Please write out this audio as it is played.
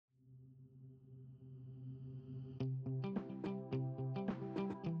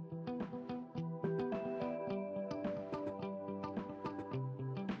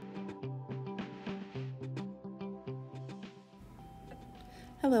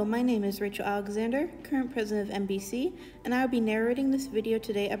Hello, my name is Rachel Alexander, current president of MBC, and I will be narrating this video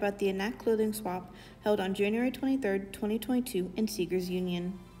today about the enAct clothing swap held on January 23, 2022 in Seeger's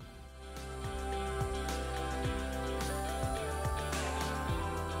Union.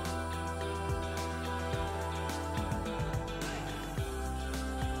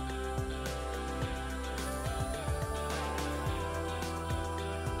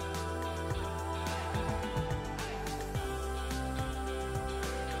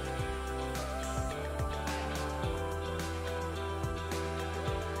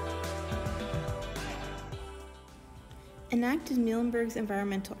 enAct is Muhlenberg's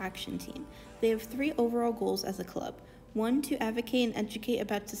environmental action team. They have 3 overall goals as a club. 1, to advocate and educate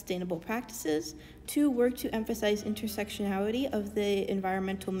about sustainable practices. 2, work to emphasize intersectionality of the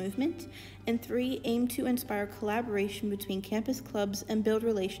environmental movement. And 3, aim to inspire collaboration between campus clubs and build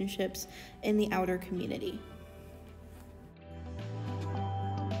relationships in the outer community.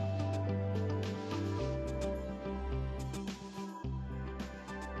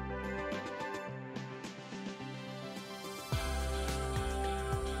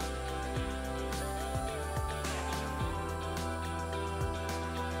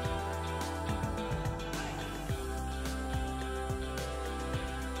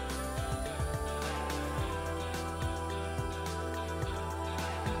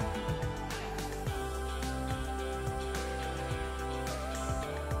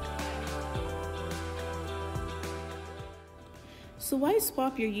 So why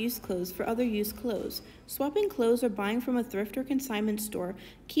swap your used clothes for other used clothes? Swapping clothes or buying from a thrift or consignment store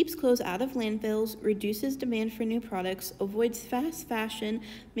keeps clothes out of landfills, reduces demand for new products, avoids fast fashion,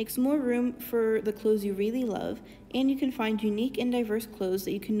 makes more room for the clothes you really love, and you can find unique and diverse clothes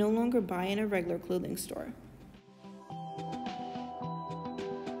that you can no longer buy in a regular clothing store.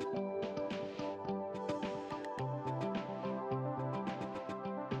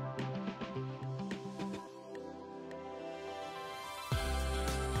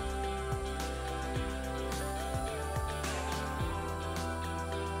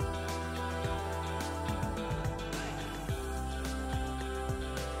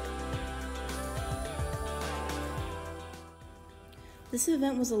 This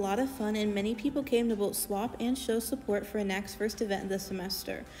event was a lot of fun, and many people came to both swap and show support for enAct's first event this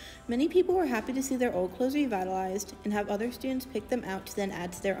semester. Many people were happy to see their old clothes revitalized and have other students pick them out to then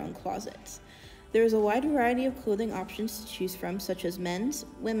add to their own closets. There is a wide variety of clothing options to choose from, such as men's,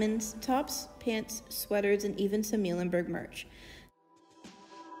 women's, tops, pants, sweaters, and even some Muhlenberg merch.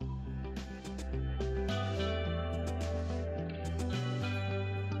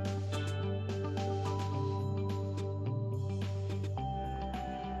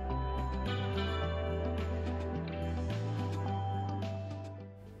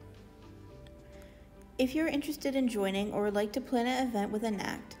 If you're interested in joining or would like to plan an event with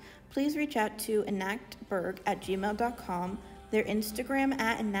enAct, please reach out to enactberg@gmail.com, their Instagram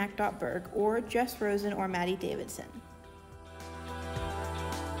 @enact.berg, or Jess Rosen or Maddie Davidson.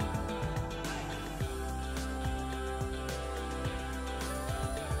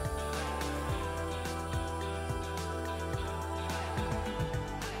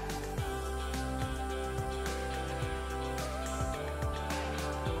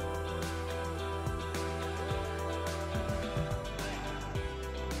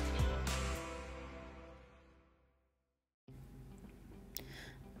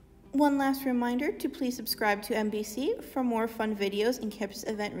 One last reminder to please subscribe to MBC for more fun videos and campus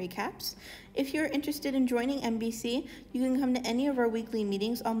event recaps. If you're interested in joining MBC, you can come to any of our weekly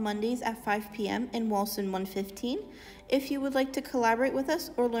meetings on Mondays at 5 p.m. in Walson 115. If you would like to collaborate with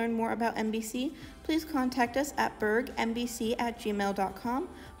us or learn more about MBC, please contact us at bergmbc@gmail.com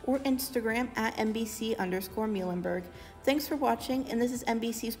or Instagram @mbc_Muhlenberg. Thanks for watching, and this is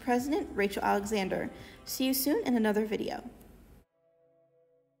MBC's president, Rachel Alexander. See you soon in another video.